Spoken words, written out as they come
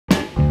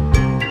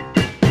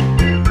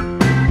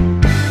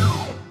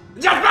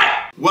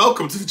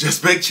Welcome to the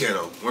Just Bake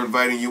channel. We're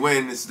inviting you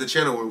in. This is the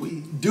channel where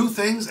we do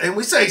things and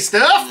we say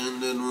stuff.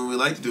 And then what we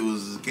like to do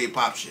is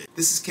K-pop shit.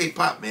 This is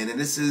K-pop, man, and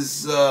this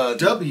is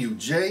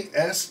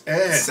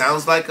WJSN.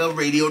 Sounds like a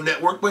radio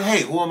network, but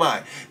hey, who am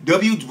I?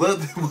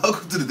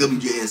 Welcome to the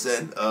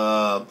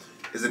WJSN.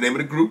 Is the name of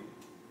the group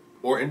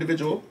or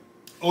individual?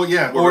 Oh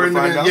yeah, or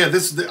individual. Yeah,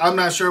 I'm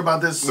not sure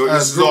about this. No,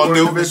 this is all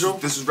new.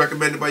 This is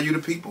recommended by you, the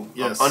people.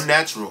 Yes,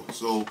 Unnatural.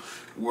 So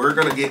we're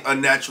gonna get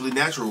unnaturally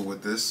natural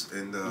with this,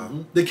 and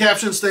the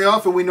captions stay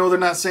off, and we know they're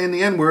not saying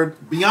the N-word.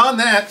 Beyond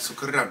that, so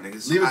cut it out,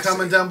 niggas. Leave a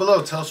comment down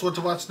below. Tell us what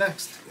to watch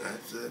next.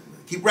 That's it.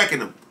 Keep wrecking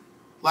them.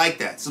 Like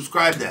that.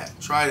 Subscribe that.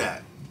 Try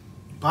that.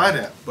 Buy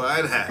that.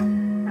 Buy that. Ooh,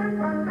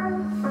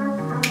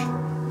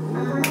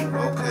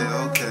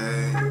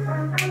 okay.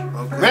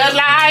 Red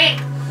light.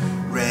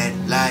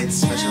 Red light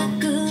special.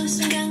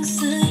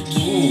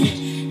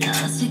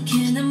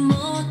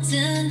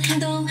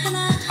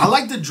 I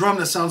like the drum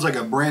that sounds like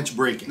a branch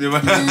breaking. Whoa,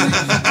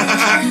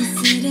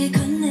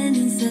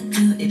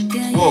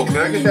 can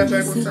I get that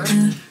back one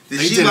time? They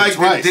did it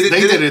twice. They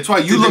did it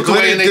twice. You looked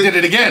away and they did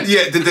it again.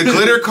 Yeah, did the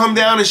glitter come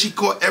down and she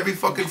caught every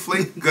fucking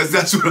flake? Because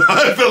that's what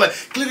I feel like.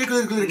 Glitter,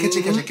 catch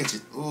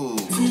it. Ooh,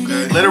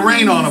 okay. Let it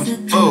rain on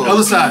them. Oh.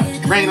 Other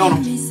side, rain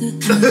on them.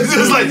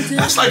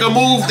 That's like a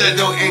move that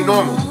ain't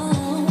normal.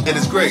 And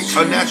it's great,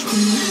 unnatural.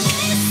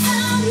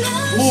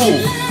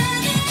 Ooh.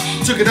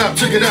 Took it up.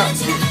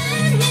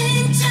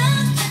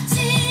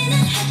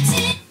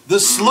 The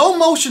slow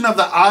motion of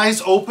the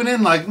eyes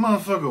opening, like,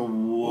 motherfucker,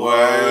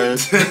 what?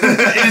 Is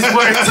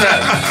where it's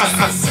at.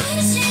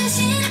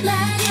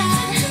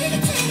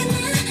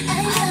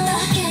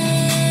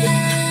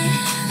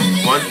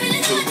 1, 2,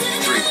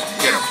 3,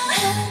 get him.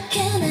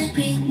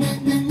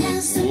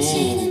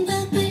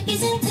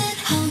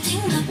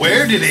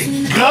 Where did it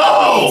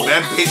go?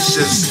 That bass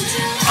just,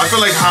 I feel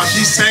like how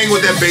she sang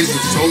with that bass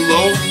was so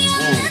low. Ooh.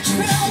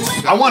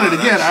 I want it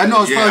again. I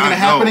know it's probably going to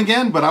happen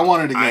again, but I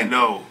want it again. I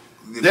know.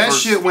 That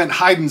shit went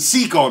hide and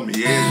seek on me.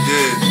 Yeah, it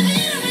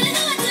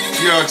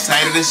did. You're all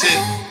excited and shit.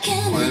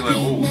 Well, you're like,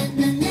 ooh.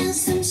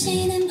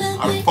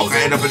 How the fuck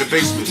I end up in the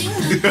basement?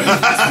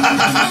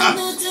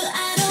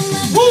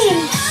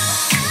 Woo!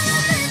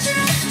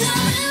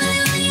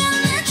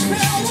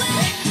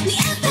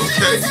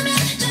 Okay.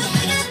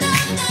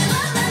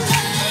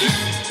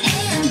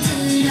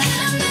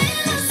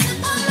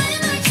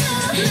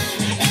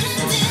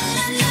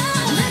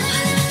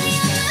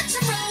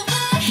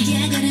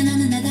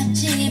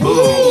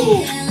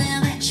 Ooh.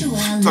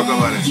 Talk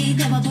about it.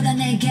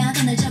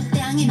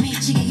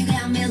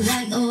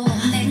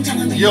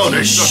 Yo,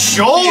 the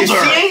shoulder. If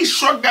she ain't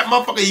shrunk that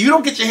motherfucker, you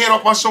don't get your hand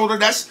off my shoulder,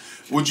 that's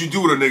what you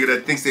do with a nigga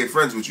that thinks they're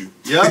friends with you.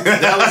 Yep,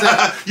 that was it.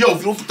 Yo, if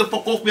you don't get the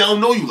fuck off me, I don't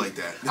know you like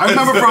that. I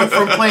remember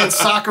from playing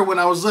soccer when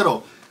I was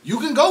little. You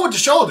can go with the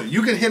shoulder.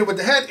 You can hit it with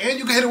the head, and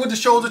you can hit it with the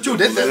shoulder too.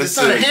 The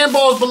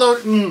handball's below.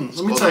 Let me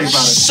tell you about it.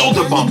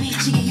 Shoulder bump.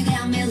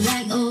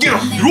 Get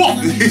him. You walk.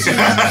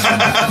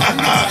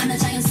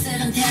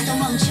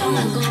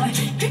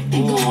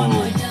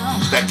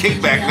 That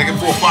kickback, nigga,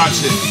 4-5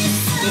 shit.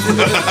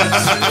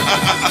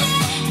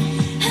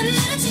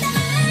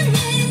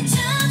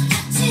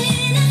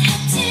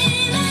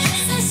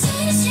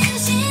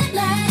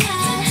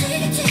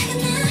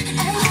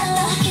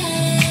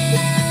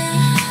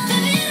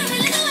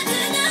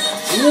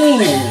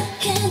 Ooh.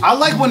 I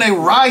like when they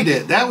ride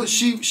it. That was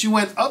she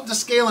went up the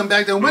scale and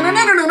back down.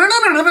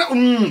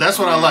 That's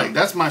what I like.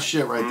 That's my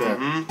shit right there.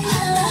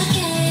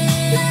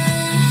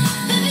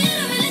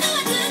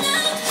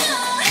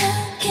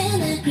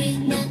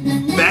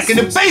 Back in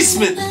the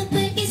basement.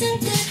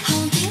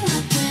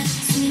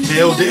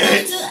 Build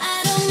it.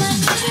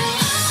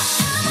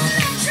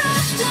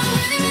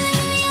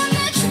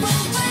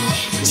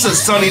 It's a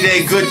sunny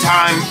day, good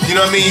time. You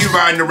know what I mean? You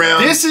riding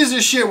around. This is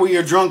the shit where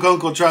your drunk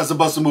uncle tries to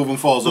bust a move and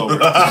falls over.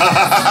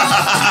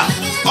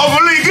 Oh,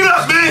 Malik, get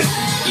up, man.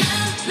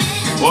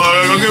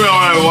 Well, don't give me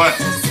all that, what?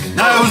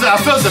 No, I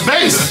felt the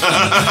bass.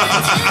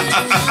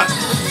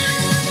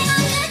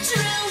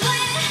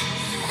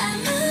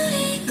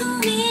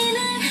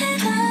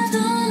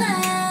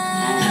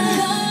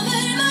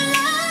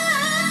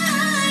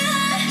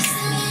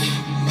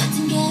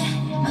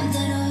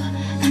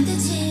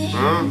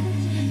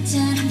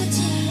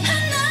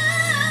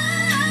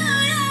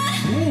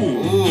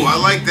 Ooh, I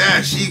like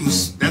that.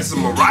 That's a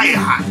Mariah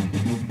hot.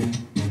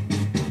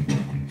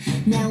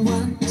 Now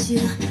 1, 2,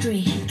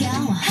 3,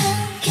 go.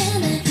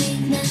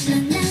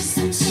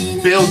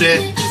 Build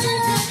it.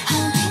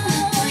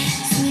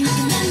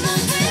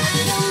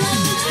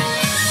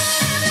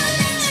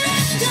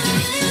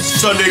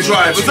 Sunday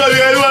drive. What's up, you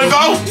guys wanna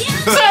go?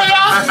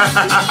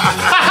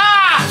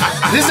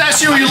 This is that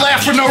shit where you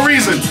laugh for no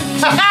reason.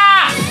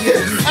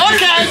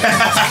 Okay.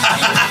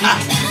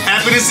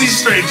 Happy to see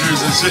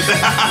strangers and shit.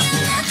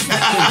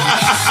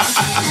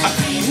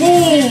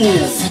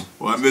 Ooh.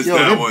 Well, I missed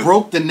that one.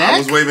 Broke the neck. I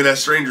was waving at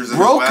strangers.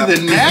 Broke the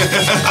neck.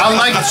 I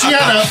like. She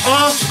had a.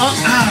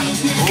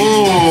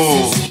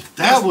 Oh,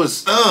 that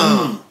was.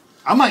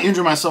 I might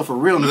injure myself for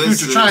real in the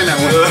future trying that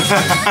one.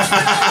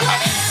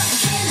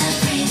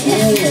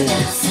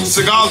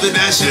 Seagal did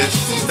that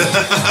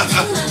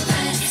shit.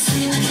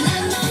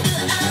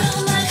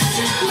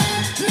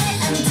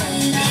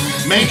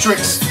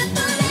 Matrix.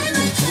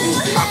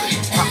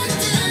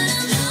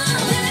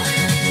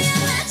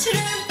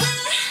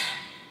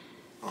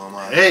 Oh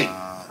my Hey.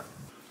 God.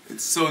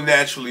 It's so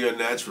naturally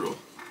unnatural.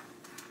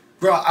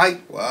 Bro,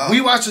 Wow.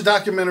 we watched a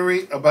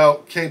documentary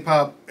about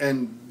K-pop,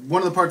 and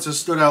one of the parts that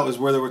stood out is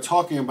where they were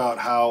talking about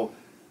how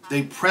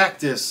they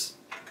practice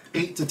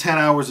 8 to 10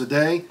 hours a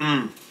day,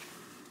 and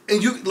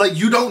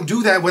you don't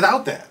do that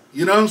without that.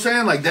 You know what I'm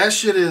saying? Like that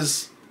shit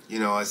is. You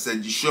know, I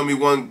said you show me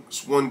one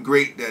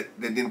great that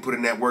didn't put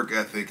in that work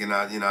ethic, and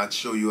I'd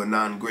show you a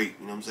non-great.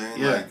 You know what I'm saying?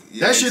 Yeah, Like,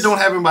 that shit don't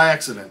happen by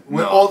accident.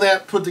 With No. all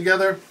that put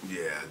together.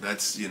 Yeah,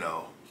 that's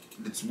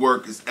it's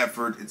work, it's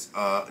effort, it's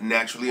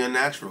naturally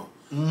unnatural.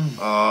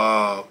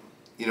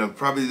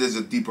 Probably there's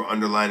a deeper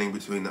underlining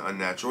between the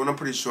unnatural, and I'm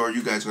pretty sure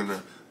you guys are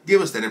gonna give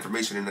us that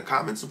information in the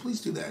comments. So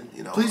please do that.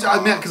 Please,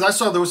 because I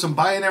saw there was some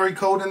binary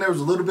code in there. There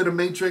was a little bit of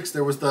matrix.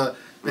 There was the,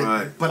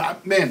 Right.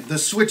 But the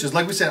switches.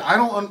 Like we said, I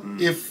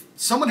don't. If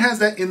someone has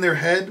that in their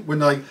head when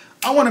they're like,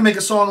 I want to make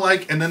a song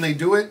like, and then they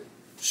do it.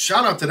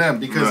 Shout out to them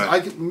because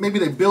Right. maybe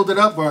they build it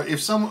up, or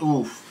if someone,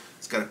 oof.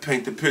 It's gotta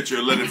paint the picture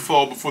and let it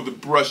fall before the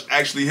brush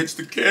actually hits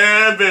the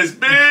canvas.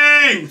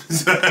 Bing!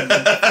 For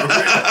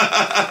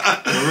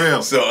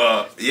real.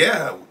 So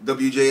yeah,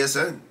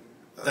 WJSN.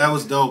 That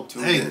was dope.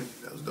 Tune Hey, in.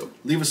 That was dope.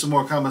 leave us some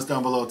more comments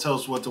down below. Tell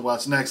us what to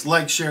watch next.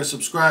 Like, share,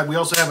 subscribe. We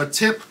also have a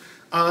tip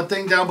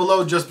thing down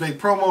below. Just make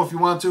promo if you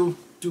want to.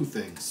 Do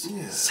things.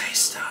 Yeah. Say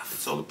stuff.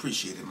 It's all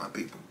appreciated, my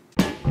people.